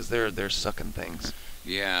because they're sucking things.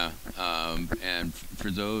 Yeah, and for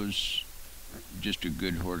those, just a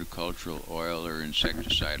good horticultural oil or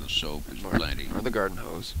insecticidal soap is plenty. Or the garden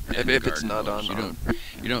hose. And If the it's garden not hose. on,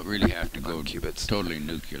 you don't really have to go on cubits. totally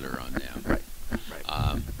nuclear on them. Right.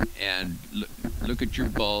 Right. And look at your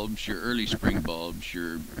bulbs, your early spring bulbs,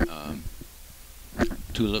 your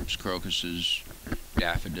tulips, crocuses,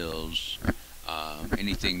 daffodils,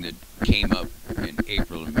 anything that came up in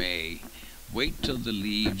April and May. Wait till the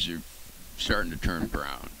leaves are starting to turn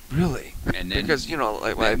brown. Really? And then Because like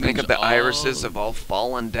when that I think means of the irises all- have all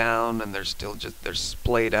fallen down and they're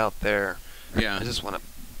splayed out there. yeah. I just want to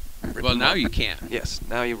rip Well, them now up. you can. Yes,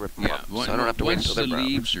 now you rip them Yeah. up, so I don't have to wait Once until they're the brown.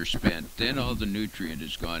 leaves are spent, then all the nutrient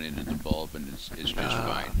has gone into the bulb, and it's just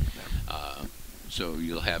Ah, fine. So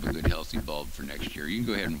you'll have a good healthy bulb for next year. You can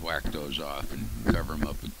go ahead and whack those off and cover them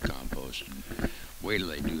up with compost and wait till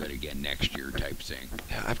they do it again next year type thing.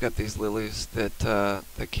 Yeah, I've got these lilies that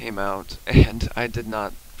came out, and I did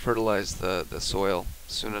not fertilize the soil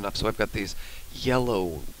soon enough, so I've got these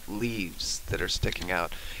yellow leaves that are sticking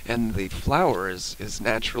out, and the flower is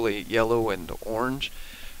naturally yellow and orange,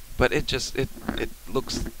 but it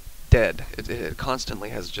looks dead. It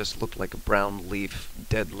constantly has just looked like a brown leaf,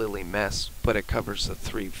 dead lily mess, but it covers a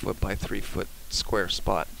 3 foot by 3 foot square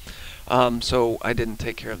spot. So I didn't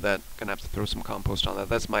take care of that. Gonna have to throw some compost on that.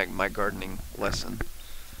 That's my gardening lesson.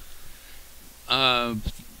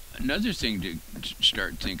 Another thing to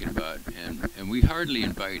start thinking about, and we hardly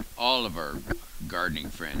invite all of our gardening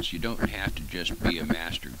friends. You don't have to just be a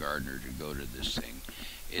master gardener to go to this thing.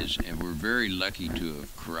 And we're very lucky to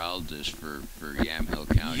have corralled this for Yamhill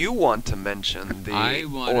County. You want to mention the I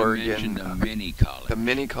want Oregon, to mention the mini college. the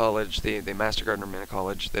mini college, the Master Gardener Mini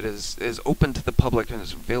College that is open to the public and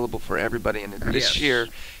is available for everybody. And this Yes. year,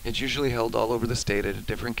 it's usually held all over the state at a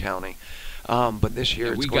different county. But this year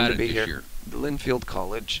Yeah, it's we going got to it be this here, year. Linfield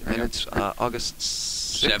College, and Yep. it's August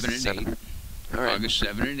 6th, 7 and 8. All right. August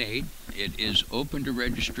 7 and 8. It is open to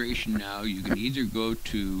registration now. You can either go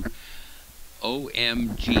to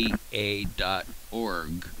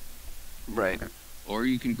omga.org, Right. or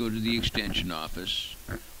you can go to the extension office,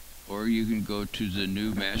 or you can go to the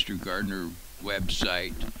new Master Gardener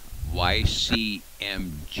website,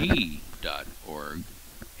 ycmg.org,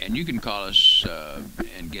 and you can call us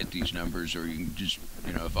and get these numbers, or you can just,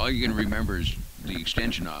 if all you can remember is the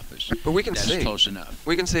extension office, But we can that's say close enough.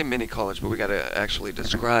 we can say mini college, but we got to actually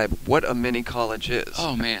describe what a mini college is.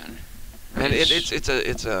 Oh, man. And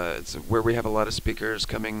it's where we have a lot of speakers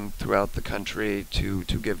coming throughout the country to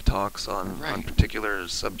give talks on Right. particular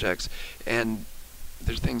subjects, and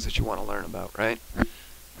there's things that you want to learn about, right?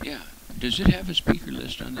 Yeah. Does it have a speaker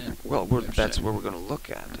list on that? Well, website? that's what we're going to look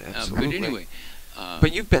at. Absolutely. But anyway.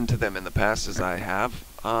 But you've been to them in the past, as I have.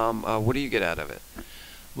 What do you get out of it?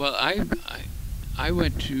 Well, I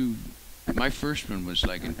went to, my first one was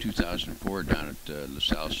like in 2004 down at the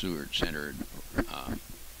LaSalle Seward Center at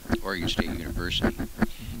Oregon State University.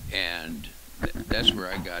 And that's where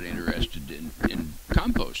I got interested in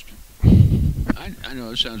compost. I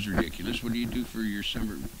know it sounds ridiculous. What do you do for your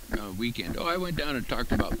summer weekend? Oh, I went down and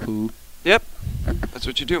talked about poo, Yep, that's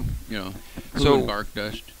what you do. poo So- and bark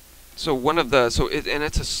dust. So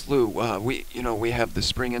it's a slew. We have the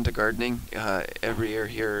Spring into Gardening every year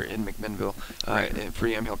here in McMinnville Right. for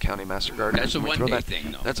Yamhill County Master Gardeners. That's a and we throw one-day that-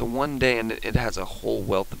 thing, though. That's a one day, and it has a whole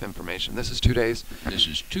wealth of information. This is 2 days, This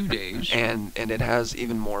is 2 days. and it has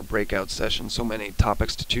even more breakout sessions. So many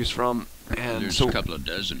topics to choose from, and There's so a couple of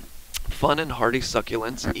dozen. fun and hardy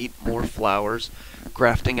succulents, eat more flowers,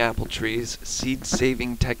 grafting apple trees, seed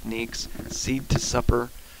saving techniques, seed to supper.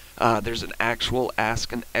 There's an actual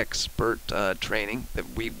Ask an Expert training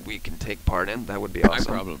that we can take part in. That would be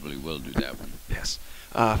awesome. I probably will do that one. Yes.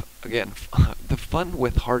 Again, the fun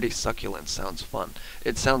with hardy succulents sounds fun.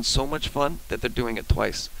 It sounds so much fun that they're doing it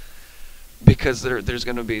twice, because there's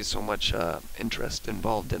going to be so much interest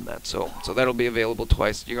involved in that. So that'll be available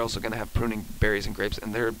twice. You're also going to have pruning berries and grapes,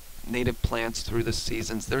 and they're native plants through the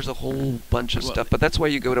seasons. There's a whole bunch of Well, stuff, but that's why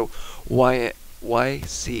you go to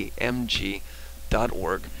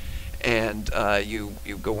ycmg.org, and you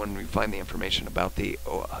go and you find the information about the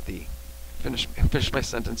finish my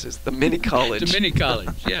sentences. The mini college. The mini college,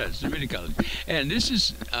 yes, the mini college, and this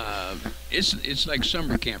is it's like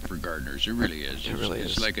summer camp for gardeners. It really is. It really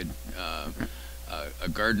it's is. like a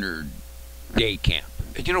gardener day camp.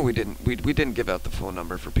 We didn't give out the phone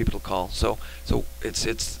number for people to call. So it's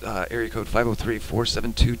area code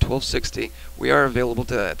 503-472-1260. We are available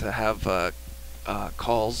to have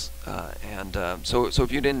calls, and so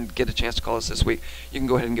if you didn't get a chance to call us this week, you can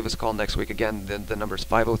go ahead and give us a call next week. Again, the number is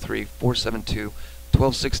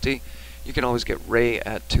 503-472-1260. You can always get Ray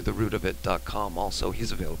at totherootofit.com. Also,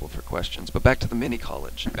 he's available for questions. But back to the mini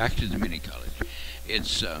college. Back to the mini college.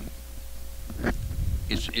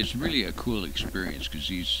 It's really a cool experience because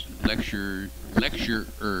these lecturers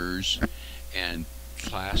and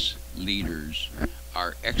class leaders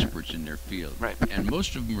are experts in their field. Right. And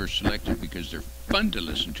most of them are selected because they're fun to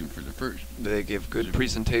listen to for the first. They give good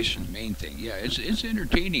presentation. Main thing, yeah, it's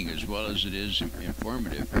entertaining as well as it is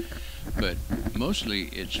informative, but mostly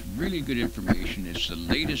it's really good information. It's the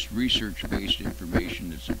latest research-based information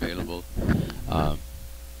that's available.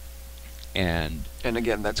 And And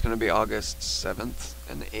again, that's going to be August 7th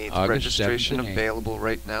and 8th. August 7th Registration and 8th. available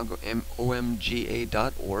right now. Go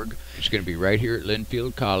omga.org. it's going to be right here at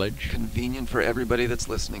Linfield College. Convenient for everybody that's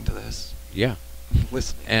listening to this. Yeah,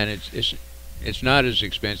 Listening. and it's not as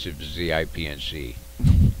expensive as the IPNC.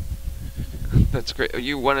 That's great.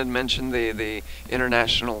 You wanted to mention the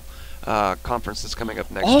international conference that's coming up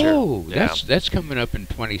next year. Oh, Yeah. that's coming up in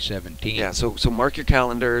 2017. Yeah, so mark your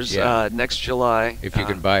calendars. Yeah. Next July. If you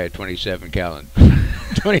can buy a 2017 calendar.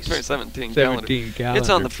 2017 calendar. 17 calendar. It's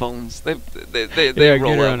on the phones. They Yeah, roll get it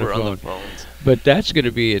on over the on the phone. phones. But that's going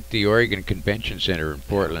to be at the Oregon Convention Center in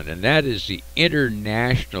Portland, and that is the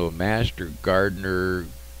International Master Gardener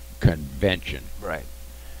Convention. Right.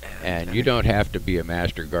 And you don't have to be a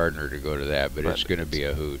master gardener to go to that, but it's going to be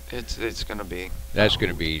a hoot. It's going to be. That's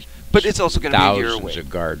going to be But it's also going to be a year thousands away. of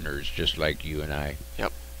gardeners just like you and I. So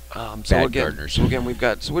bad again, gardeners. we've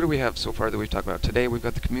got. So what do we have so far that we've talked about today? We've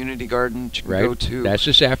got the community garden that you can Right? go to That's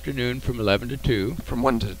this afternoon from 11 to 2. from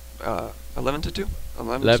 1 to 11 to 2.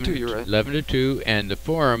 11 to 11 2. You're right. 11 to 2, and the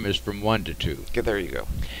forum is from 1 to 2. Okay, there you go.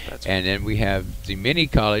 That's And then we have the mini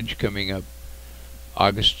college coming up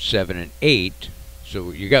August 7 and 8.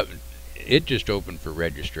 So you got it just opened for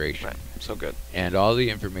registration. right. So good. And all the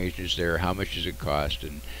information is there. How much does it cost,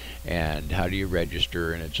 and how do you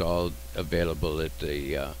register? And it's all available at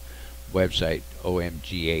the website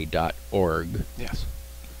omga.org. Yes.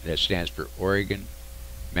 That stands for Oregon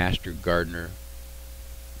Master Gardener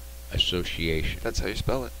Association. That's how you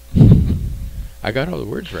spell it. I got all the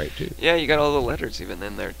words right too. Yeah, you got all the letters even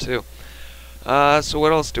in there too. So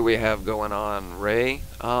what else do we have going on, Ray?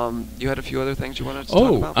 You had a few other things you wanted to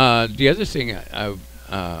talk about? The other thing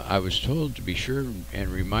I was told to be sure and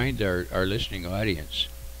remind our listening audience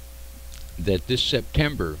that this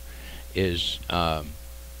September is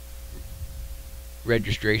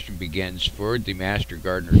registration begins for the Master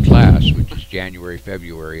Gardener class, which is January,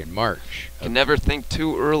 February, and March. You can never think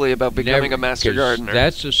too early about becoming Never, a master 'cause gardener.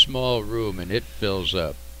 That's a small room, and it fills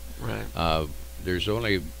up. Right. There's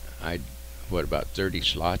only, about 30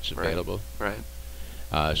 slots Right. available.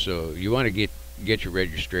 Right. So you want to get your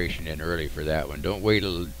registration in early for that one. Don't wait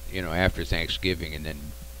till after Thanksgiving and then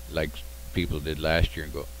like people did last year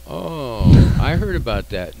and go, oh, I heard about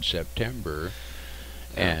that in September,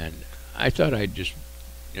 and I thought I'd just,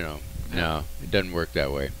 no, it doesn't work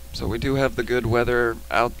that way. So we do have the good weather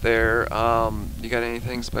out there. You got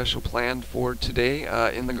anything special planned for today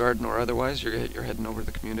in the garden or otherwise? You're heading over to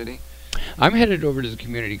the community? I'm headed over to the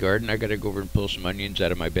community garden. I got to go over and pull some onions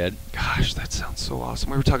out of my bed. Gosh, that sounds so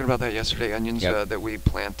awesome. We were talking about that yesterday. Onions Yep. that we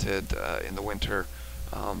planted in the winter.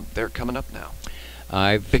 They're coming up now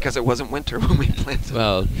I've because it wasn't winter when we planted.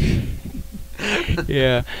 well,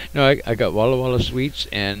 yeah, no, I got Walla Walla sweets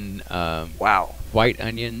and Wow. white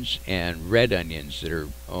onions and red onions that are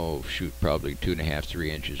probably 2.5,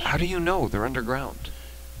 3 inches, How do you know they're underground?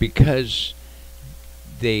 because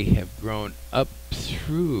they have grown up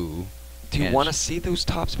through. Do you and want to see those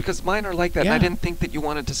tops? Because mine are like that. And I Yeah. didn't think that you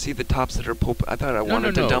wanted to see the tops that are I thought I No,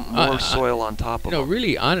 wanted no, to dump more no. soil on top of No, them.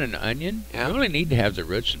 really, on an onion, Yeah? you only need to have the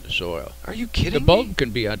roots in the soil. Are you kidding The me? bulb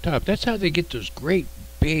can be on top. That's how they get those great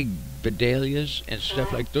big vidalias and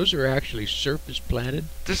stuff like those. Are actually surface planted.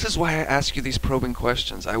 This is why I ask you these probing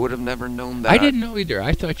questions. I would have never known that. I didn't know either.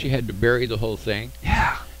 I thought you had to bury the whole thing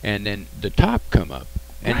Yeah. and then the top come up,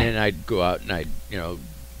 and Right. then I'd go out and I'd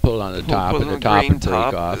pull on the Pull- top, pull and the the top green would break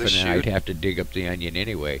top off, with and a then I'd shoot. have to dig up the onion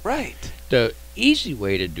anyway. Right. The easy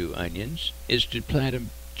way to do onions is to plant them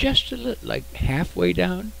just a little, like halfway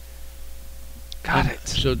down. Got it.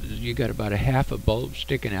 So you got about a half a bulb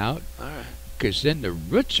sticking out, All right. because then the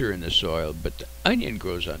roots are in the soil, but the onion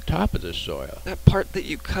grows on top of the soil. That part that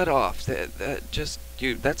you cut off,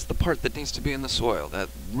 that's the part that needs to be in the soil. That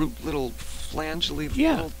root little flangely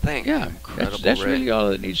Yeah, little thing. Yeah, Incredible, that's Ray. really all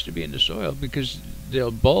that needs to be in the soil, because they'll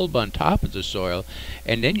bulb on top of the soil,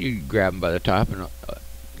 and then you grab them by the top and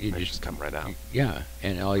you They just just come right out. yeah,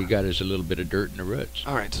 and all you got is a little bit of dirt in the roots.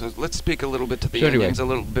 All right, so let's speak a little bit to the So anyway. onions a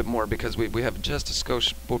little bit more because we have just a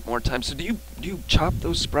skosh more time. So do you chop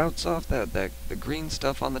those sprouts off the green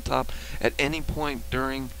stuff on the top at any point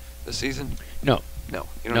during the season? No. No,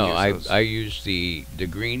 you don't No, use those. I use the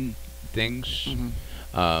green things.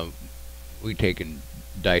 Mhm. We take and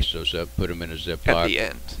dice those up, put them in a Ziploc At the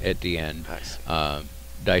end. At the end, I see.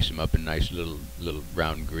 dice them up in nice little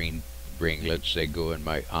round green ringlets. They go in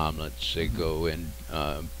my omelets. They go in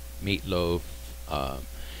meatloaf.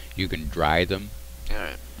 You can dry them. All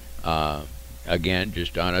right. Again,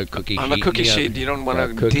 just on a cookie sheet. On a in cookie the sheet, oven. you don't Yeah, want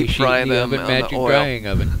to cookie deep sheet fry in the them oven, on magic the oil. drying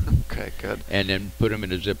oven. Okay, good. And then put them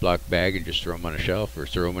in a Ziploc bag and just throw them on a shelf, or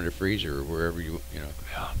throw them in the freezer, or wherever you know.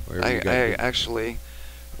 Wherever you got I them. actually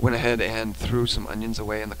went ahead and threw some onions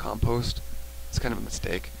away in the compost. It's kind of a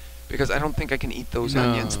mistake, because I don't think I can eat those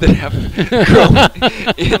onions that have grown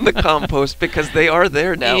in the compost, because they are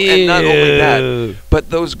there now. And not only that, but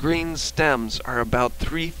those green stems are about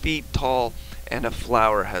 3 feet tall, and a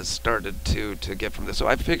flower has started to get from this. So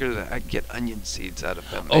I figured that I'd get onion seeds out of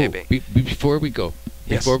them, maybe. Before we go,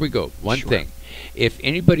 Yes. one Sure. thing. If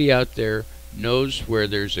anybody out there knows where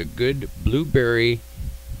there's a good blueberry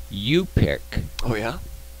U-pick Oh, yeah?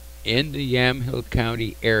 in the Yamhill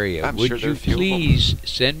County area, I'm would sure there are you a few of 'em. please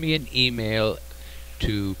send me an email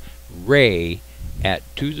to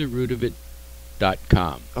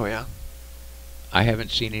ray@totherootofit.com. Oh, yeah? I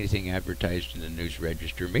haven't seen anything advertised in the News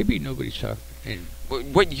Register. Maybe nobody's talking.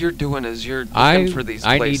 What you're doing is you're looking I for these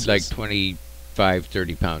I places. need like 25,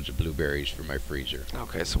 30 pounds of blueberries for my freezer.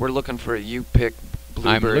 Okay, so we're looking for a U-pick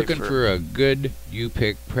blueberry. I'm looking for a good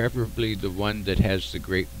U-pick, preferably the one that has the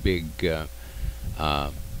great big, the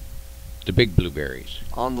big blueberries.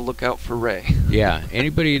 On the lookout for Ray. Yeah,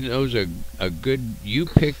 anybody who knows a good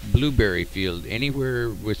U-pick blueberry field anywhere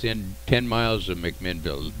within 10 miles of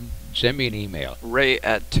McMinnville, send me an email.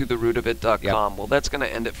 Ray@totherootofit.com. Yep. Well, that's going to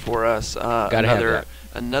end it for us. Gotta have that.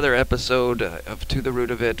 Another episode of To the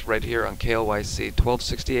Root of It right here on KLYC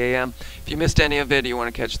 1260 AM. If you missed any of it, you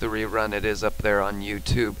want to catch the rerun, it is up there on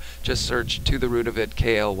YouTube. Just search To the Root of It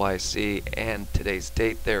KLYC and today's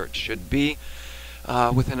date. There it should be.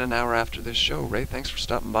 Within an hour after this show. Ray, thanks for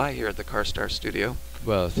stopping by here at the CarStar studio.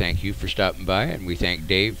 Well, thank you for stopping by, and we thank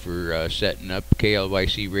Dave for setting up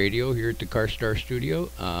KLYC Radio here at the CarStar studio.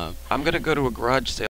 I'm going to go to a garage sale